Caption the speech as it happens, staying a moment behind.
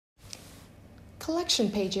Collection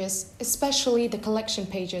pages, especially the collection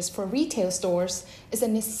pages for retail stores, is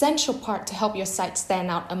an essential part to help your site stand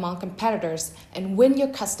out among competitors and win your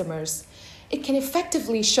customers. It can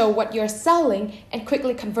effectively show what you're selling and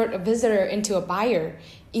quickly convert a visitor into a buyer,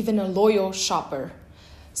 even a loyal shopper.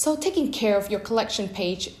 So taking care of your collection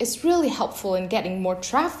page is really helpful in getting more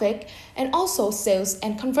traffic and also sales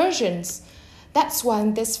and conversions. That's why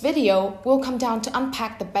in this video, we'll come down to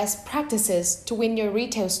unpack the best practices to win your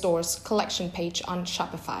retail store's collection page on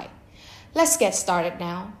Shopify. Let's get started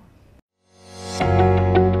now.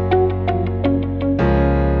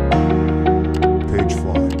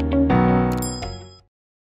 PageFly.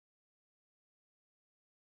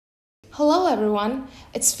 Hello everyone,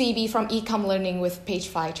 it's Phoebe from Ecom Learning with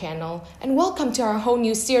PageFly channel, and welcome to our whole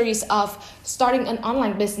new series of Starting an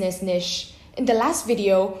Online Business Niche. In the last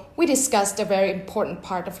video, we discussed a very important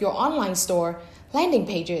part of your online store, landing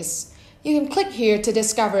pages. You can click here to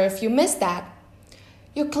discover if you missed that.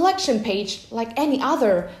 Your collection page, like any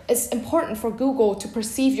other, is important for Google to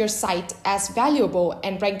perceive your site as valuable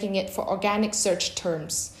and ranking it for organic search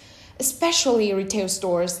terms. Especially retail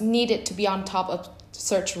stores need it to be on top of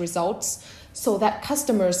search results so that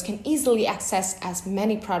customers can easily access as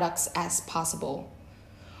many products as possible.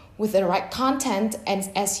 With the right content and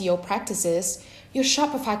SEO practices, your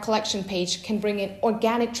Shopify collection page can bring in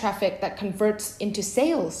organic traffic that converts into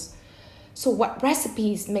sales. So what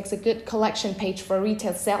recipes makes a good collection page for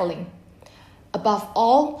retail selling? Above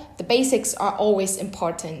all, the basics are always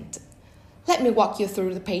important. Let me walk you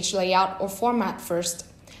through the page layout or format first.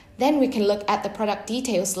 Then we can look at the product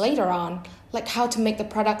details later on, like how to make the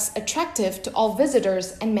products attractive to all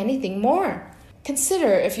visitors and many things more.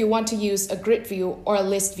 Consider if you want to use a grid view or a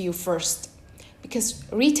list view first. Because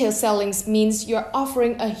retail selling means you're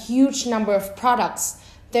offering a huge number of products.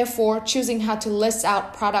 Therefore, choosing how to list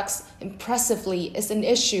out products impressively is an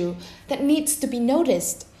issue that needs to be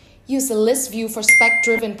noticed. Use a list view for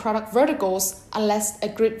spec-driven product verticals unless a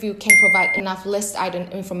grid view can provide enough list item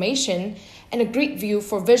information, and a grid view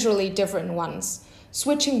for visually different ones,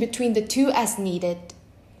 switching between the two as needed.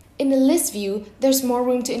 In the list view, there's more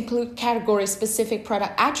room to include category-specific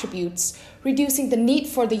product attributes, reducing the need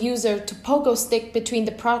for the user to pogo stick between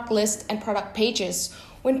the product list and product pages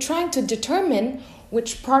when trying to determine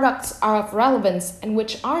which products are of relevance and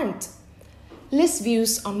which aren't. List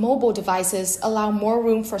views on mobile devices allow more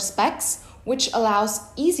room for specs, which allows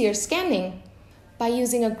easier scanning. By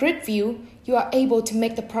using a grid view, you are able to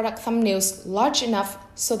make the product thumbnails large enough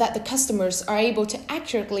so that the customers are able to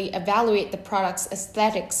accurately evaluate the product's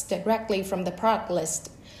aesthetics directly from the product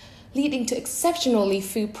list, leading to exceptionally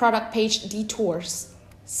few product page detours.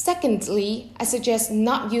 Secondly, I suggest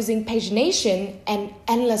not using pagination and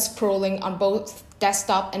endless scrolling on both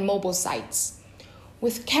desktop and mobile sites.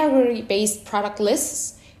 With category-based product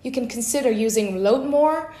lists, you can consider using Load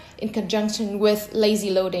More in conjunction with lazy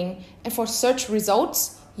loading, and for search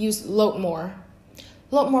results, use Load More.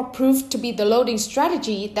 Load More proved to be the loading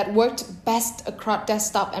strategy that worked best across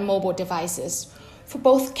desktop and mobile devices for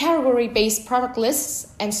both category-based product lists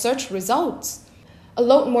and search results. A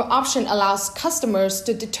Load More option allows customers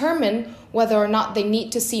to determine whether or not they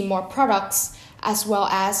need to see more products, as well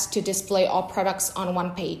as to display all products on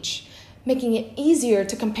one page, making it easier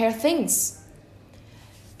to compare things.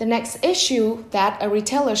 The next issue that a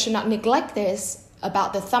retailer should not neglect is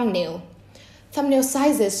about the thumbnail. Thumbnail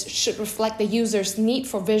sizes should reflect the user's need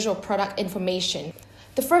for visual product information.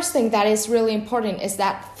 The first thing that is really important is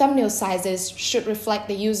that thumbnail sizes should reflect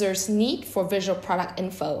the user's need for visual product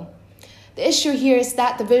info. The issue here is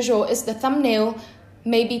that the visual is the thumbnail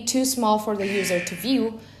may be too small for the user to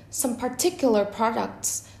view. Some particular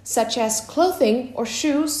products, such as clothing or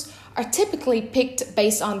shoes, are typically picked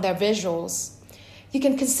based on their visuals. You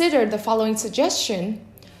can consider the following suggestion: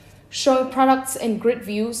 showing products in grid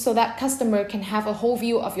view so that customer can have a whole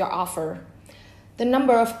view of your offer. The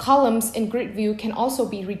number of columns in grid view can also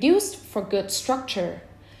be reduced for good structure.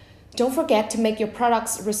 Don't forget to make your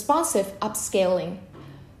products responsive upscaling.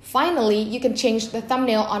 Finally, you can change the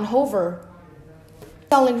thumbnail on hover.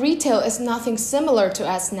 Selling retail is nothing similar to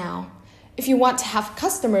us now. If you want to have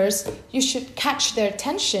customers, you should catch their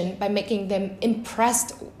attention by making them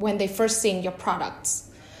impressed when they first see your products.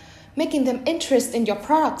 Making them interested in your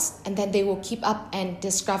products, and then they will keep up and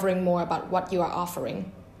discovering more about what you are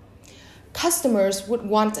offering. Customers would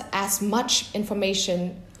want as much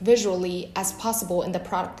information visually as possible in the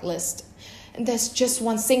product list. And there's just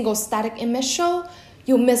one single static image show,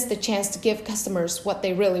 you'll miss the chance to give customers what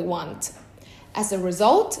they really want. As a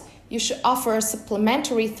result, you should offer a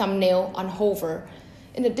supplementary thumbnail on hover,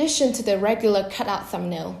 in addition to the regular cutout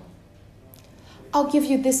thumbnail. I'll give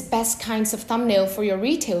you these best kinds of thumbnail for your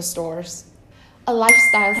retail stores. A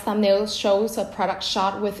lifestyle thumbnail shows a product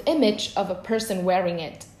shot with image of a person wearing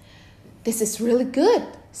it. This is really good.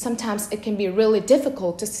 Sometimes it can be really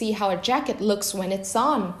difficult to see how a jacket looks when it's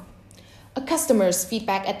on. A customer's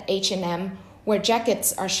feedback at H&M, where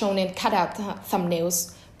jackets are shown in cutout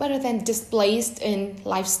thumbnails, but are then displayed in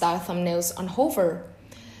lifestyle thumbnails on Hover.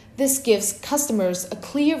 This gives customers a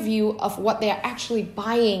clear view of what they are actually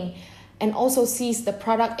buying and also sees the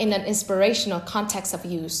product in an inspirational context of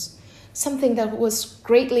use, something that was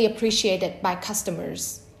greatly appreciated by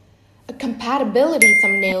customers. A compatibility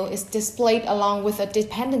thumbnail is displayed along with a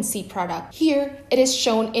dependency product. Here, it is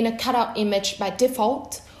shown in a cutout image by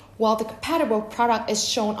default, while the compatible product is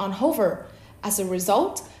shown on Hover. As a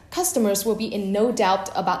result, customers will be in no doubt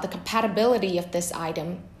about the compatibility of this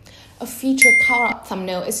item. A feature call-out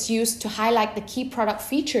thumbnail is used to highlight the key product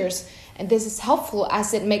features, and this is helpful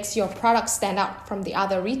as it makes your product stand out from the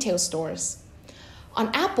other retail stores.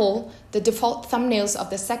 On Apple, the default thumbnails of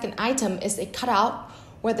the second item is a cutout,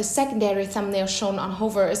 where the secondary thumbnail shown on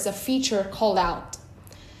Hover is a feature called out.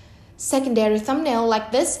 Secondary thumbnail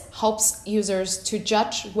like this helps users to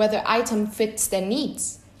judge whether item fits their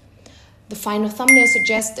needs. The final thumbnail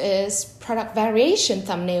suggested is product variation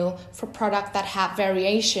thumbnail for products that have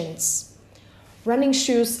variations. Running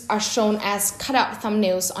shoes are shown as cutout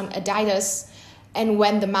thumbnails on Adidas, and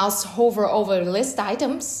when the mouse hovers over list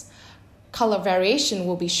items, color variation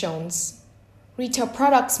will be shown. Retail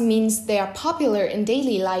products means they are popular in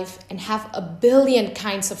daily life and have a billion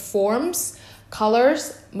kinds of forms,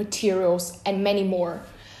 colors, materials, and many more.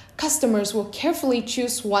 Customers will carefully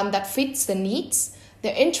choose one that fits their needs,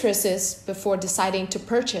 their interests before deciding to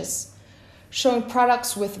purchase. Showing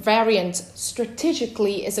products with variants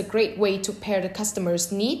strategically is a great way to pair the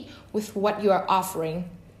customer's need with what you are offering.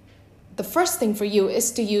 The first thing for you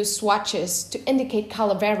is to use swatches to indicate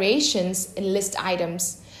color variations in list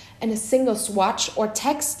items, and a single swatch or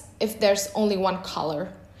text if there's only one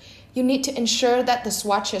color. You need to ensure that the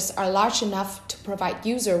swatches are large enough to provide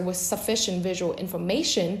user with sufficient visual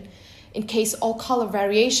information. In case all color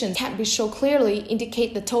variations can't be shown clearly,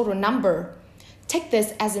 indicate the total number. Take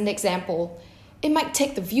this as an example. It might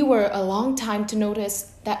take the viewer a long time to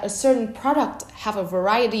notice that a certain product have a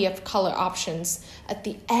variety of color options at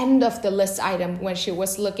the end of the list item when she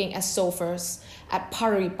was looking at sofas at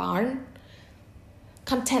Pottery Barn.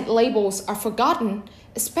 Content labels are forgotten,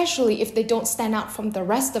 especially if they don't stand out from the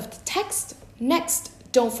rest of the text. Next,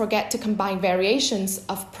 don't forget to combine variations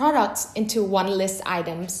of products into one list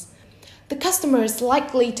items. The customer is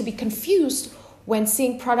likely to be confused when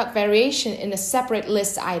seeing product variation in a separate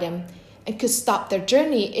list item and could stop their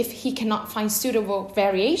journey if he cannot find suitable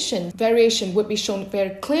variation. Variation would be shown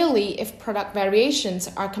very clearly if product variations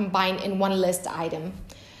are combined in one list item.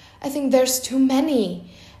 I think there's too many.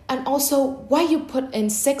 And also, why you put in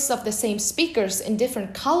 6 of the same speakers in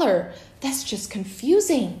different color? That's just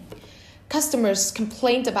confusing. Customers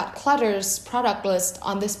complained about clutter's product list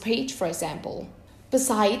on this page, for example.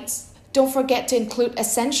 Besides, don't forget to include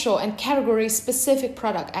essential and category-specific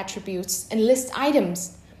product attributes in list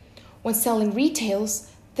items. When selling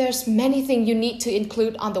retails, there's many things you need to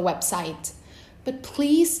include on the website. But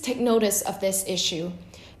please take notice of this issue.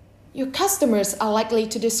 Your customers are likely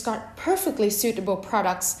to discard perfectly suitable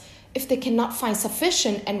products if they cannot find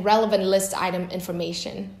sufficient and relevant list item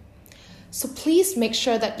information. So please make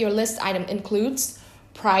sure that your list item includes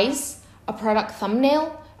price, a product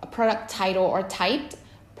thumbnail, a product title or type,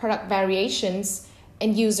 product variations,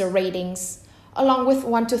 and user ratings, along with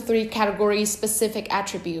 1 to 3 category-specific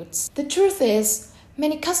attributes. The truth is,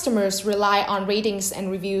 many customers rely on ratings and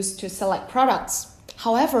reviews to select products.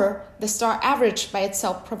 However, the star average by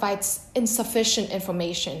itself provides insufficient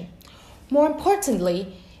information. More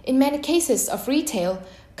importantly, in many cases of retail,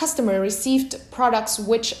 customers received products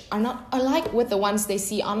which are not alike with the ones they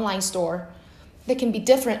see online store. They can be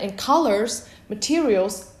different in colors,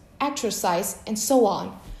 materials, actual size, and so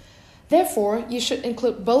on. Therefore, you should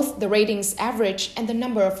include both the ratings average and the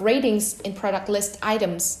number of ratings in product list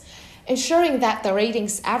items, ensuring that the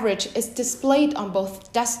ratings average is displayed on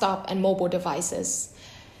both desktop and mobile devices.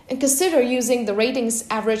 And consider using the ratings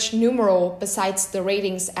average numeral besides the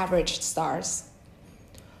ratings average stars.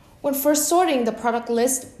 When first sorting the product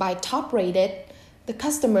list by top rated, the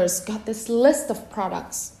customers got this list of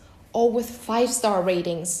products, all with 5-star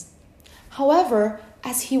ratings. However,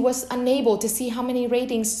 as he was unable to see how many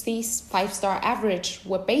ratings these 5-star average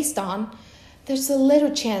were based on, there's a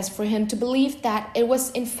little chance for him to believe that it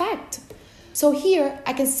was in fact. So here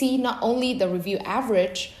I can see not only the review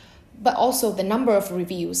average, but also the number of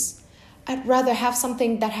reviews. I'd rather have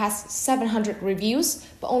something that has 700 reviews,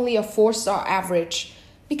 but only a 4-star average,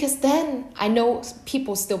 because then I know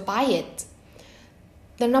people still buy it.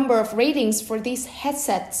 The number of ratings for these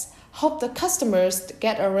headsets help the customers to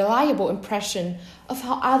get a reliable impression of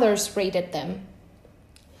how others rated them.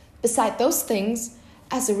 Besides those things,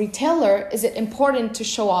 as a retailer, is it important to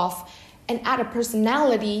show off and add a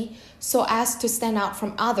personality so as to stand out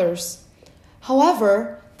from others.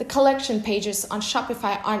 However, the collection pages on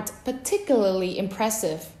Shopify aren't particularly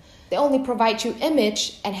impressive. They only provide you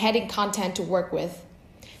image and heading content to work with.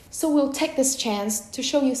 So we'll take this chance to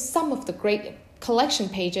show you some of the great collection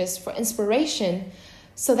pages for inspiration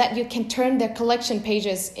so that you can turn their collection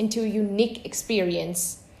pages into a unique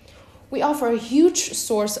experience. We offer a huge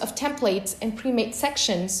source of templates and pre-made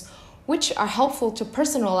sections which are helpful to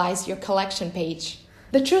personalize your collection page.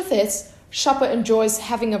 The truth is, shopper enjoys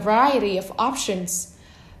having a variety of options,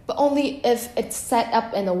 but only if it's set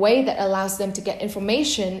up in a way that allows them to get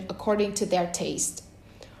information according to their taste.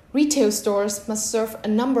 Retail stores must serve a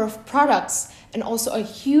number of products and also a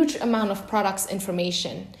huge amount of products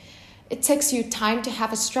information. It takes you time to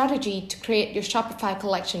have a strategy to create your Shopify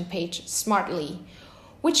collection page smartly,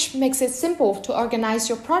 which makes it simple to organize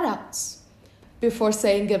your products. Before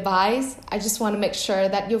saying goodbyes, I just want to make sure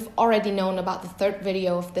that you've already known about the third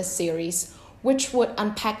video of this series, which would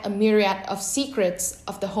unpack a myriad of secrets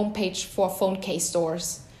of the homepage for phone case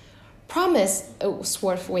stores. Promise it was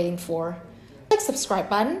worth waiting for. Click the subscribe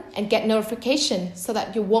button and get notification so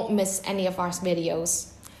that you won't miss any of our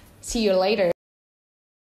videos. See you later.